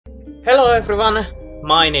Hello everyone,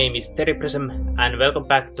 my name is Terry Prism and welcome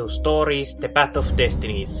back to Stories, the Path of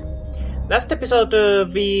Destinies. Last episode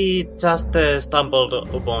we just stumbled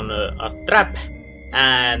upon a trap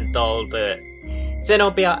and told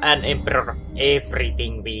Zenobia and Emperor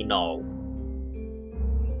everything we know.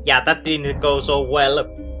 Yeah, that didn't go so well.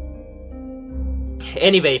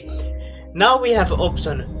 Anyway, now we have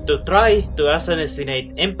option to try to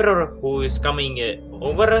assassinate Emperor who is coming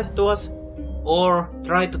over to us, or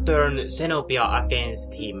try to turn Zenobia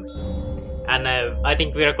against him. And I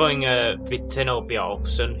think we are going with Zenobia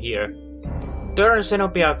option here. Turn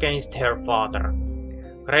Zenobia against her father.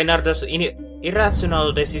 Reynardo's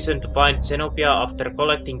irrational decision to find Zenobia after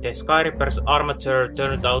collecting the Skyripper's armature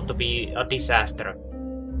turned out to be a disaster.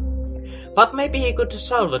 But maybe he could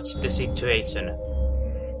salvage the situation.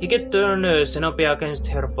 He could turn Zenobia against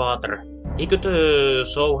her father. He could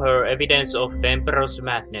show her evidence of the Emperor's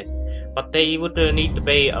madness, but they would need to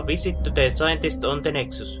pay a visit to the scientist on the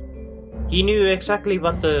Nexus. He knew exactly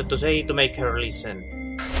what to say to make her listen.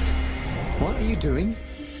 What are you doing?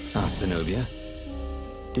 Asked Zenobia.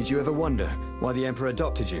 Did you ever wonder why the Emperor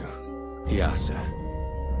adopted you? He asked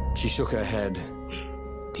her. She shook her head.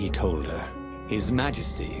 He told her. His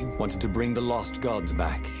Majesty wanted to bring the lost gods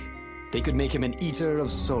back. They could make him an eater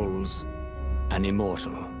of souls, an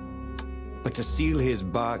immortal. But to seal his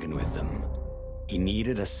bargain with them, he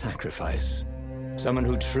needed a sacrifice. Someone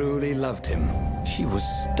who truly loved him. She was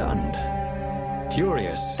stunned.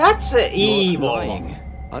 Furious. That's evil. Lying.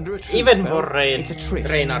 Under a truth Even spell, for it's a trick.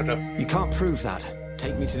 Reynardo. You can't prove that.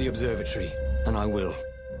 Take me to the observatory, and I will.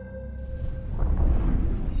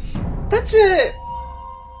 That's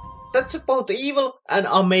both evil and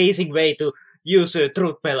amazing way to use a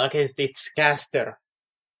truth spell against its caster.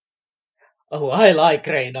 Oh, I like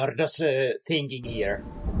Reynardo's thinking here.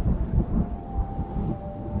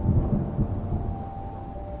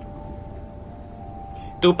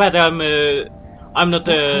 Too bad I'm not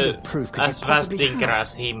as fast thinker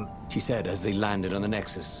as him. She said as they landed on the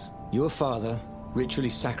Nexus. Your father ritually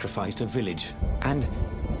sacrificed a village, and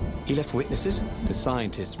he left witnesses? The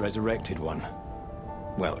scientists resurrected one.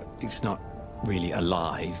 Well, it's not really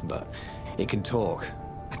alive, but it can talk.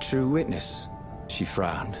 A true witness. She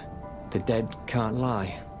frowned. The dead can't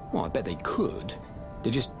lie. Well, I bet they could. They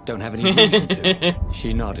just don't have any reason to.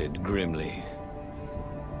 She nodded grimly.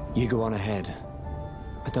 You go on ahead.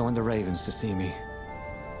 I don't want the ravens to see me.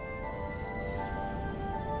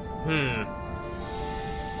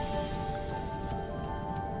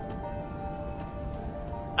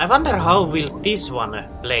 I wonder how will this one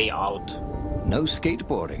play out. No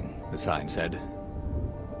skateboarding, the sign said.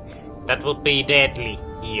 That would be deadly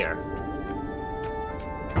here.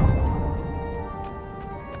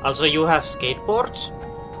 Also, you have skateboards?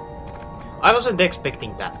 I wasn't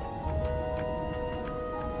expecting that.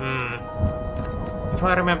 If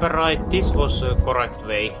I remember right, this was the correct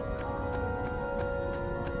way.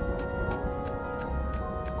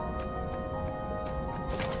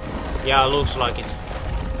 Yeah, looks like it.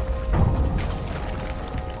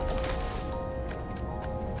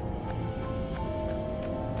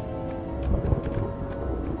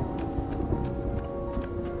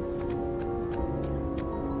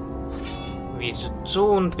 We should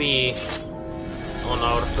soon be on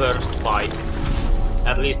our first fight.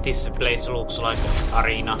 At least this place looks like an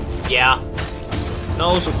arena. Yeah,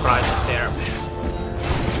 no surprises there.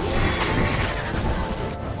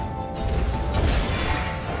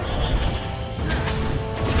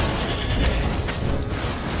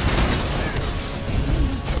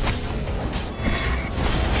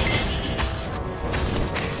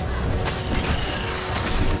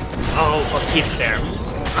 Oh, got hit there.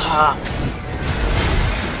 Ah.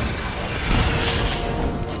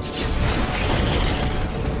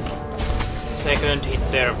 Second hit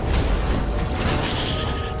there.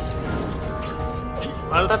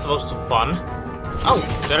 Well, that was fun. Oh,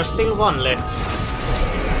 there's still one left.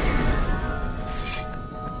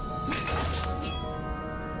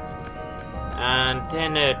 And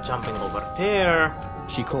then jumping over there.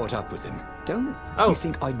 She caught up with him. Don't you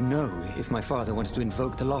think I'd know if my father wanted to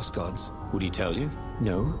invoke the lost gods? Would he tell you?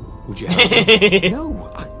 No? Would you help him?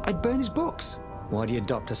 No, I'd burn his books. Why'd he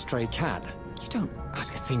adopt a stray cat? You don't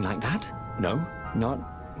ask a thing like that. No, not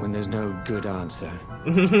when there's no good answer,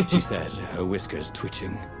 she said, her whiskers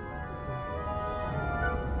twitching.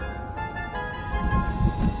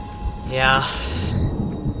 Yeah.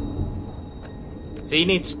 She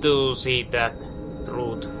needs to see that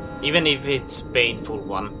truth, even if it's a painful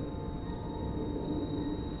one.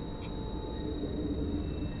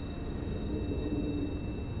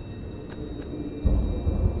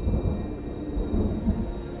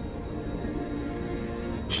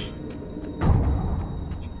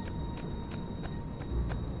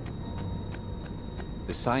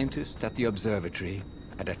 The scientists at the observatory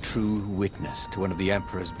had a true witness to one of the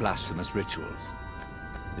Emperor's blasphemous rituals.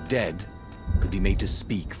 The dead could be made to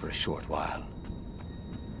speak for a short while.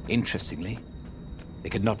 Interestingly, they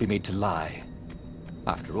could not be made to lie.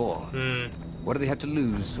 After all, what do they have to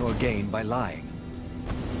lose or gain by lying?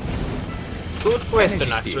 Good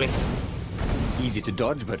question, actually. Easy to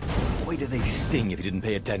dodge, but boy do they sting if you didn't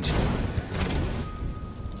pay attention.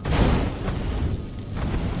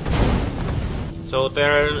 So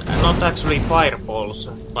they're not actually fireballs,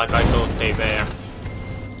 like I thought they were.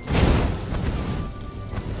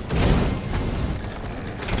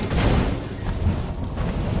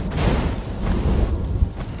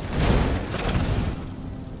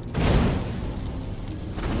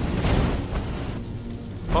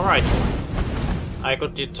 Alright. I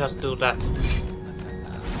could just do that.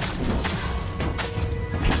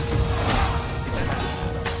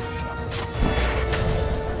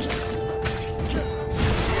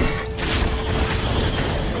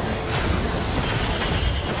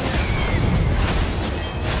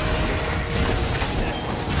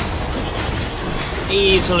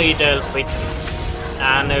 Easily dealt with,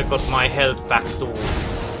 and I got my health back too.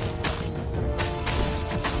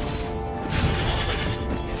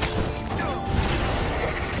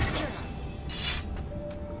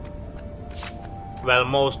 Well,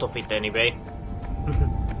 most of it anyway.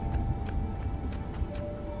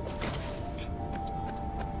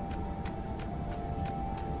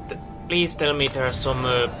 Please tell me there are some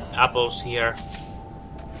apples here.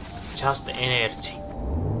 Just energy.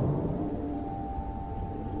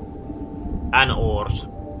 And ores.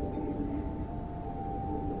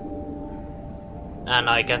 And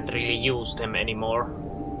I can't really use them anymore.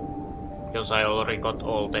 Because I already got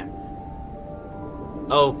all the...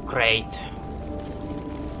 Oh, great.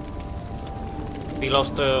 We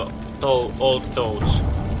lost all the toads.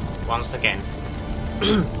 Once again.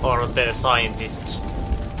 Or the scientists.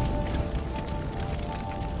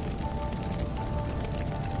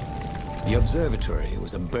 The observatory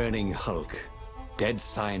was a burning hulk. Dead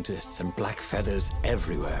scientists and black feathers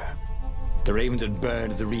everywhere. The ravens had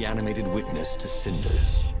burned the reanimated witness to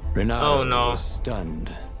cinders. Reynardo was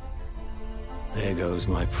stunned. There goes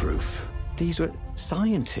my proof. These were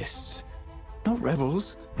scientists, not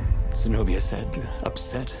rebels, Zenobia said,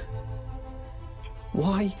 upset.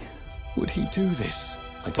 Why would he do this?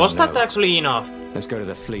 I don't Was that know. actually enough? Let's go to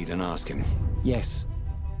the fleet and ask him. Yes.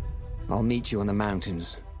 I'll meet you on the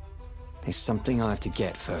mountains. There's something I have to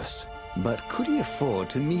get first. But could he afford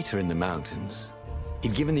to meet her in the mountains?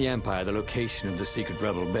 He'd given the Empire the location of the secret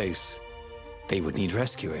rebel base. They would need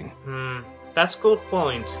rescuing. That's a good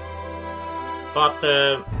point. But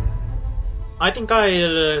I think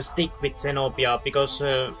I'll stick with Zenobia because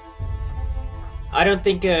I don't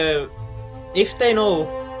think if they know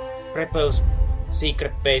Rebel's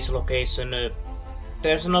secret base location,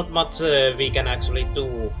 there's not much we can actually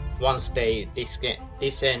do once they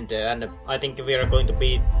descend, and I think we are going to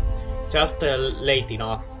be just late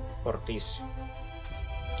enough for this.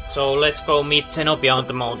 So let's go meet Zenobia on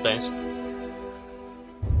the mountains.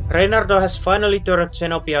 Reynardo has finally turned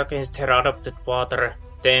Zenobia against her adopted father,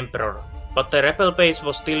 the Emperor, but the rebel base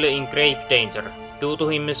was still in grave danger, due to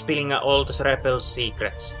him spilling all the rebels'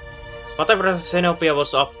 secrets. Whatever Zenobia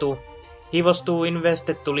was up to, he was too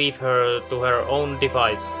invested to leave her to her own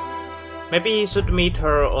devices. Maybe he should meet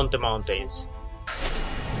her on the mountains.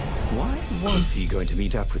 Why was he going to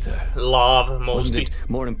meet up with her? Love, mostly. Wasn't it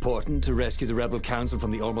more important to rescue the Rebel Council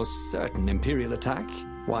from the almost certain Imperial attack?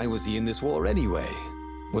 Why was he in this war anyway?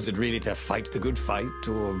 Was it really to fight the good fight,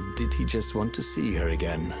 or did he just want to see her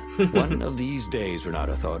again? One of these days,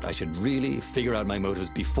 Reynardo thought, I should really figure out my motives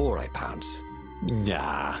before I pounce.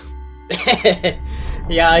 Nah.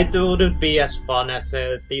 Yeah, it wouldn't be as fun as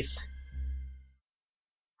this.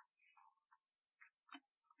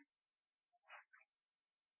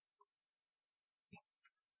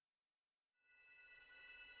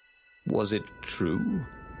 Was it true?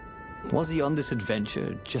 Was he on this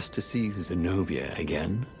adventure just to see Zenobia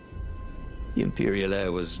again? The Imperial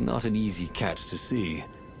heir was not an easy cat to see.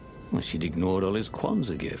 Well, she'd ignored all his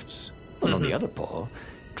Kwanzaa gifts. But on the other paw,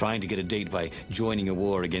 trying to get a date by joining a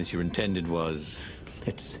war against your intended was,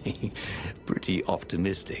 let's say, pretty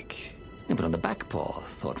optimistic. But on the back paw,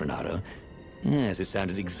 thought Reynardo, yes, it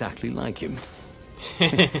sounded exactly like him.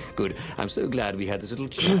 Good, I'm so glad we had this little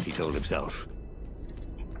chat, he told himself.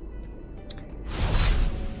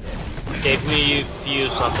 Gave me a few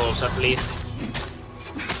shuttles at least.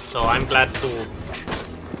 So I'm glad to...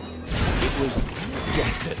 It was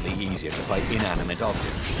definitely easier to fight inanimate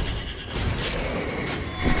objects.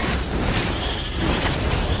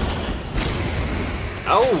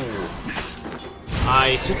 Oh!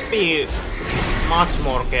 I should be much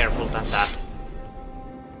more careful than that.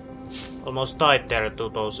 Almost died there to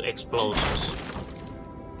those explosions.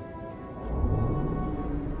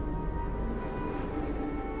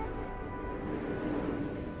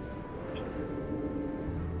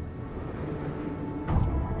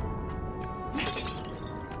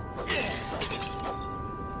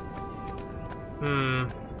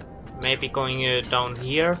 Maybe going down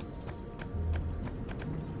here.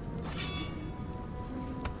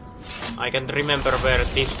 I can't remember where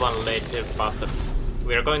this one led, but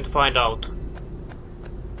we're going to find out.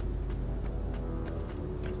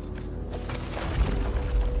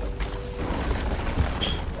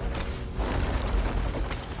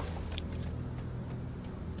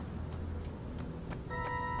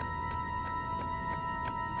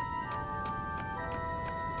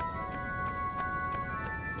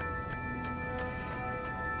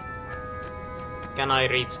 Can I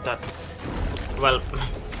reach that? Well,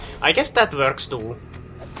 I guess that works too.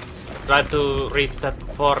 Try to reach that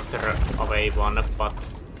further away one, but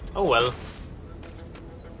oh well.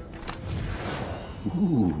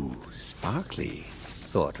 Ooh, sparkly,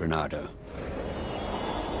 thought Reynardo.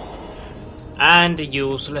 And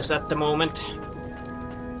useless at the moment.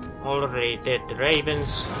 Already dead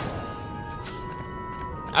ravens.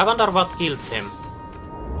 I wonder what killed them.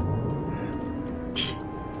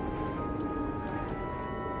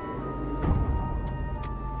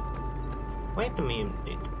 Wait a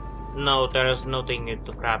minute. No, there's nothing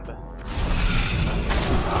to grab.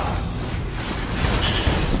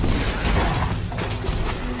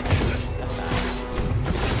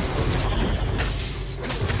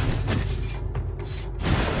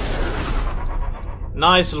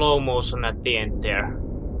 Nice slow motion at the end there.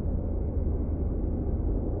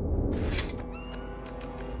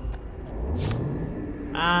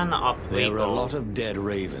 And up we go. There are a lot of dead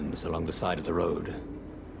ravens along the side of the road.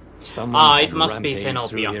 Someone it must be Zenobia.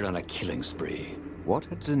 Through here on a killing spree. What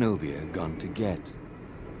had Zenobia gone to get?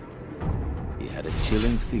 He had a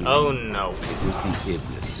chilling feeling. Oh no. It was the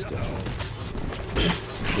Iblis stone.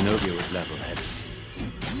 Zenobia was level-headed.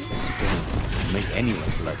 A stone could make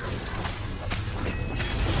anyone bloodthirsty.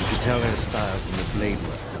 You could tell her style from the blade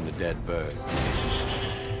work on the dead bird.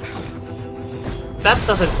 That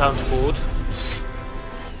doesn't sound good.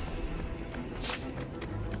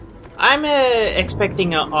 I'm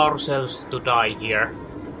expecting ourselves to die here.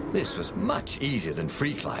 This was much easier than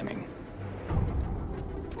free climbing.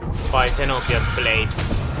 By Zenobia's blade.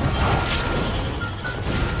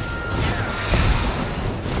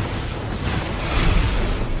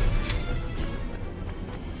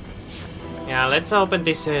 Yeah, let's open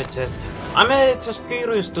this chest. I'm just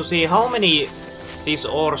curious to see how many these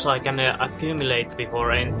ores I can accumulate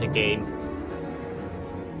before end the game.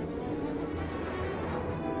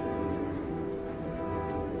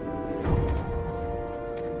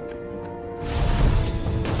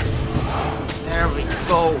 There we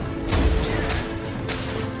go.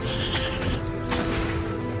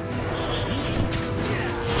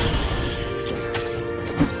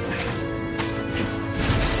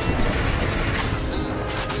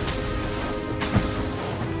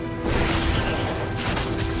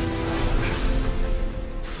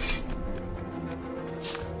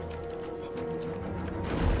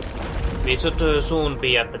 We should soon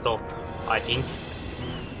be at the top, I think.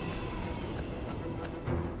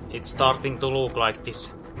 It's starting to look like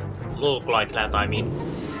this. Look like that, I mean.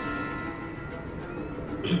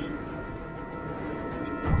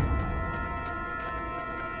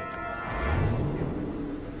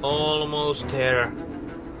 Almost there.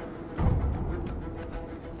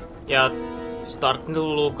 Yeah, starting to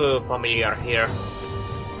look familiar here.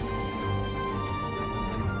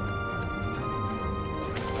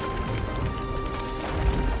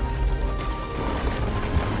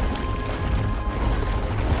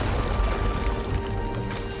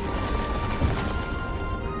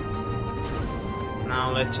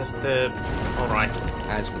 Let's just, alright.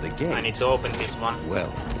 As for the gate, I need to open this one.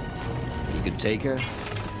 Well, you could take her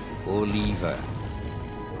or leave her.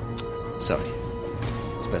 Sorry,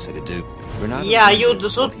 it's best I could do. Reynardo, yeah, you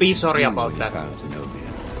should be sorry about that. Found Zenobia.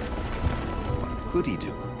 What could he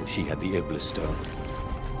do if she had the Iblis stone?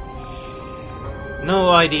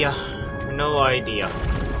 No idea. No idea.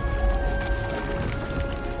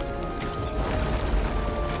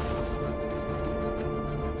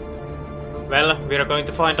 Well, we're going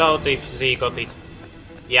to find out if she got it.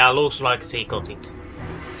 Yeah, looks like she got it.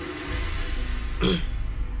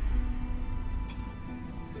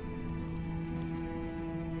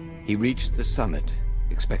 He reached the summit,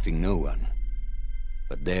 expecting no one.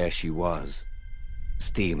 But there she was,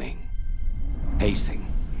 steaming, pacing.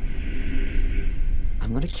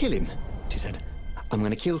 I'm gonna kill him, she said. I'm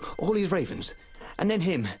gonna kill all his ravens, and then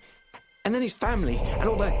him, and then his family, and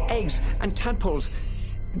all their eggs and tadpoles.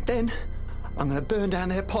 And then I'm gonna burn down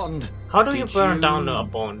their pond. How do you burn down a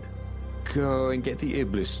pond? Go and get the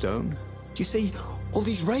Iblis stone. You see, all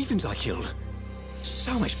these ravens I killed.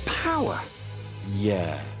 So much power.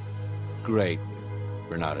 Yeah. Great,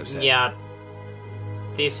 Reynardo said. Yeah.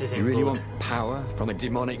 This isn't You really good. want power from a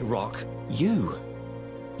demonic rock? You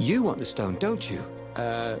want the stone, don't you?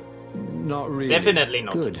 Not really. Definitely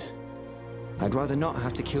not. Good. I'd rather not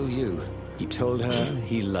have to kill you. He told her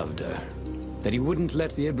he loved her. That he wouldn't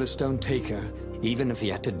let the Iblis stone take her, even if he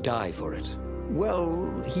had to die for it.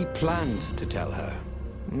 Well, he planned to tell her.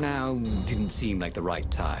 Now, didn't seem like the right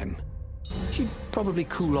time. She'd probably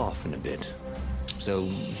cool off in a bit. So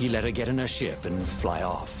he let her get in her ship and fly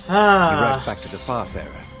off. He rushed back to the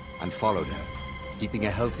Farfarer and followed her, keeping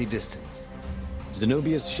a healthy distance.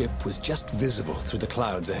 Zenobia's ship was just visible through the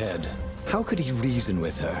clouds ahead. How could he reason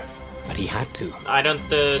with her? But he had to. I don't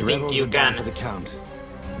The think rebels you were down can. for the Count.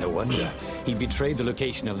 No wonder. He betrayed the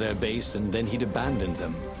location of their base and then he'd abandoned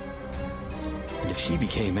them. And if she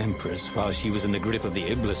became Empress while she was in the grip of the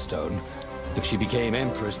Iblis stone, if she became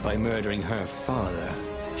Empress by murdering her father,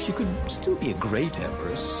 she could still be a great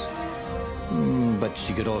Empress. But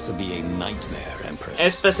she could also be a nightmare Empress.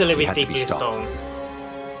 Especially She with had to be Iblis stopped. stone.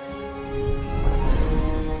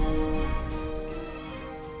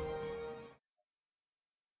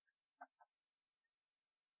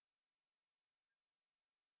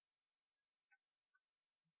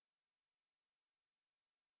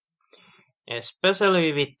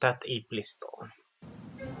 Especially with that Iblis stone.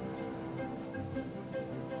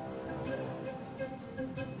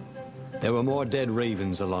 There were more dead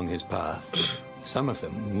ravens along his path, some of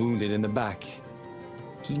them wounded in the back.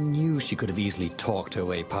 He knew she could have easily talked her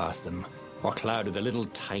way past them, or clouded the little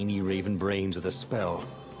tiny raven brains with a spell.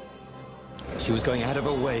 She was going out of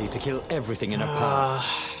her way to kill everything in her path.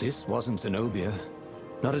 This wasn't Zenobia,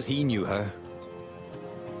 not as he knew her.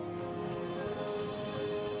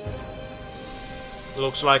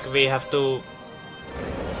 Looks like we have to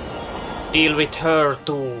deal with her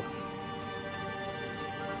too.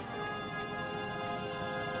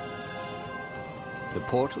 The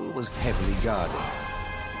portal was heavily guarded.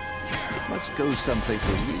 It must go someplace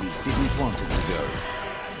they really didn't want it to go.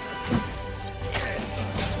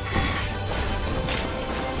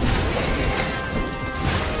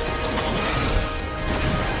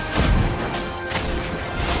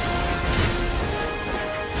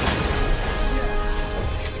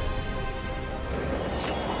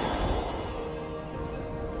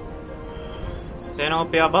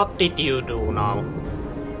 Zenobia, what did you do now?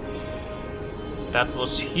 That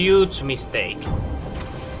was huge mistake.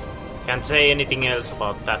 Can't say anything else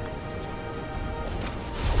about that.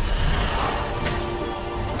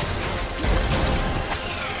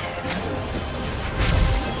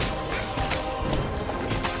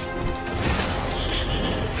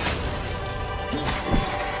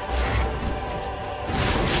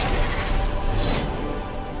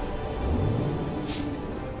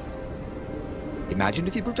 Imagine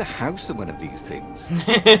if you built a house on one of these things. Oh,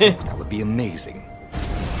 that would be amazing.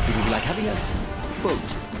 It would be like having a boat.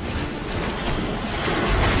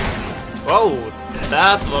 Whoa,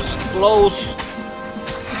 that was close.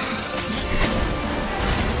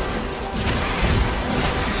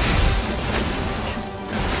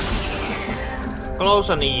 Close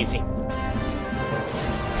and easy.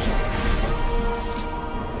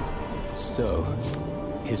 So,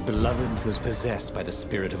 his beloved was possessed by the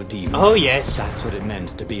spirit of a demon. Oh yes. That's what it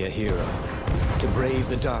meant to be a hero. To brave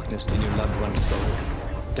the darkness in your loved one's soul.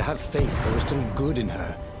 To have faith there was still good in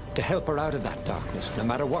her. To help her out of that darkness, no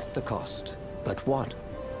matter what the cost. But what?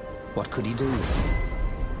 What could he do?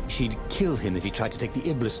 She'd kill him if he tried to take the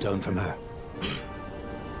Iblis stone from her.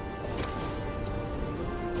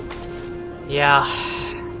 Yeah.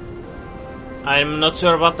 I'm not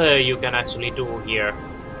sure what you can actually do here.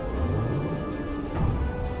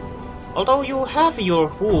 Although you have your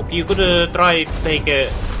hook, you could try to take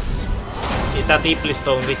that Iblis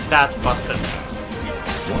stone with that, but...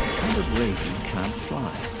 What kind of raven can't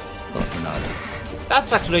fly? Thought Reynardo.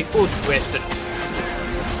 That's actually a good question.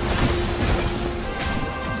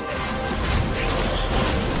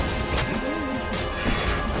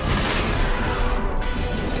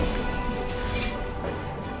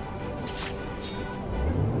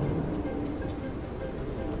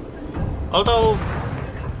 Although,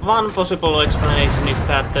 one possible explanation is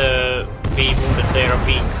that we wounded their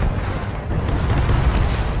wings.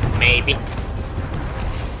 Maybe.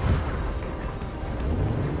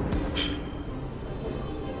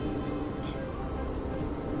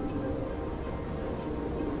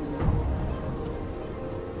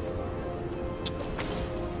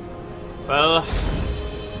 Well,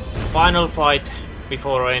 final fight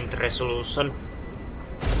before end resolution.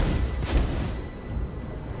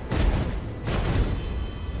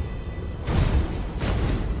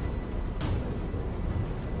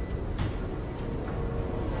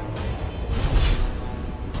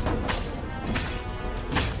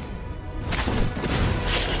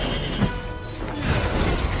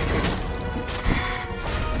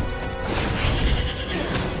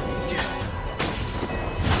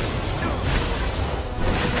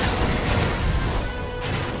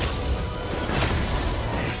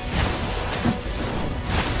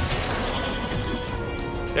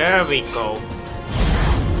 There we go.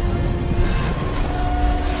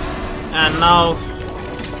 And now,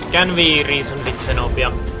 can we reason with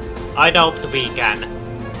Zenobia? I doubt we can.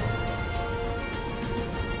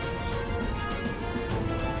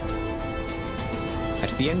 At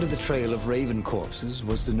the end of the trail of raven corpses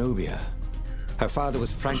was Zenobia. Her father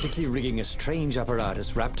was frantically rigging a strange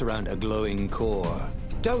apparatus wrapped around a glowing core.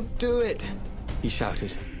 "Don't do it!" he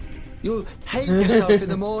shouted. "You'll hate yourself in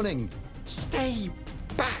the morning! Stay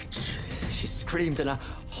back!" She screamed in a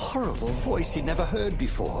horrible voice he'd never heard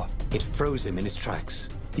before. It froze him in his tracks.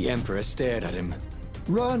 The Emperor stared at him.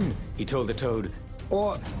 "Run," he told the toad,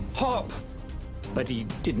 "or hop!" But he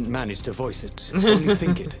didn't manage to voice it, only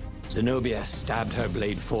think it. Zenobia stabbed her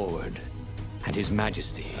blade forward, and His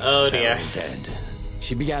Majesty fell dead.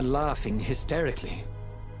 She began laughing hysterically.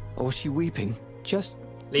 Or was she weeping? "Just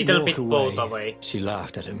little walk bit both away." She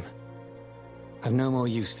laughed at him. "I've no more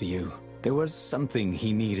use for you." There was something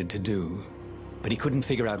he needed to do, but he couldn't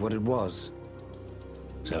figure out what it was.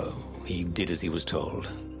 So he did as he was told.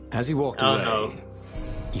 As he walked away,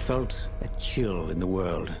 he felt a chill in the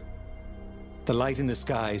world. The light in the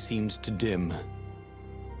sky seemed to dim.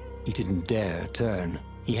 He didn't dare turn.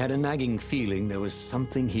 He had a nagging feeling there was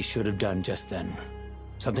something he should have done just then.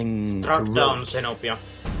 Something struck heroic. Down Zenobia.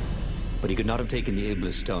 But he could not have taken the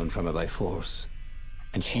Iblis stone from her by force,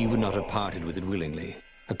 and she would not have parted with it willingly.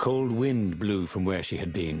 A cold wind blew from where she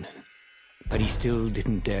had been, but he still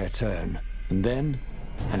didn't dare turn. And then,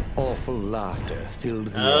 an awful laughter filled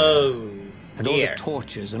the air. And all the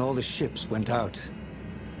torches and all the ships went out.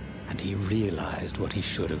 And he realized what he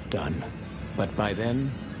should have done. But by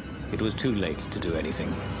then, it was too late to do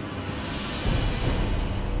anything.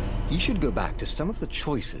 He should go back to some of the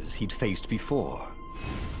choices he'd faced before.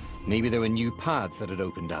 Maybe there were new paths that had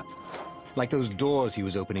opened up, like those doors he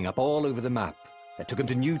was opening up all over the map that took him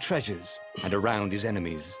to new treasures and around his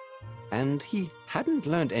enemies. And he hadn't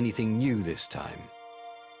learned anything new this time.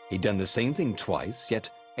 He'd done the same thing twice, yet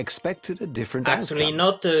expected a different Actually, outcome.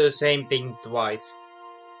 not the same thing twice.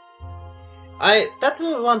 That's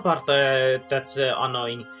one part that's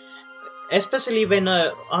annoying. Especially when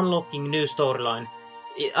unlocking new storyline.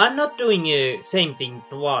 I'm not doing same thing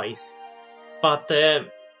twice. But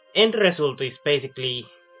end result is basically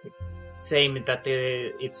same, that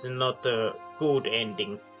it's not a good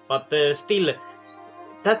ending. But still,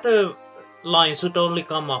 that line should only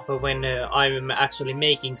come up when I'm actually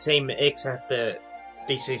making same exact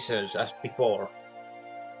decisions as before.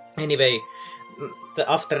 Anyway,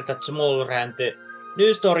 after that small rant,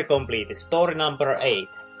 new story completed. Story number 8.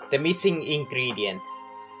 The missing ingredient.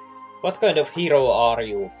 What kind of hero are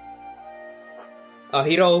you? A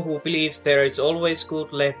hero who believes there is always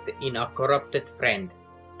good left in a corrupted friend.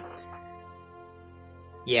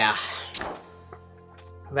 Yeah.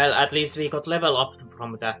 Well, at least we got level up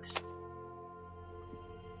from that.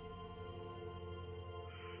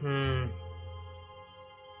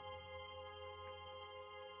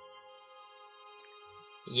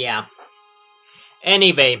 Yeah.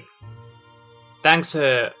 Anyway, thanks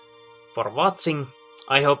for watching.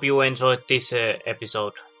 I hope you enjoyed this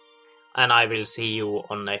episode, and I will see you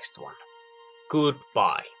on next one.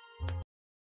 Goodbye.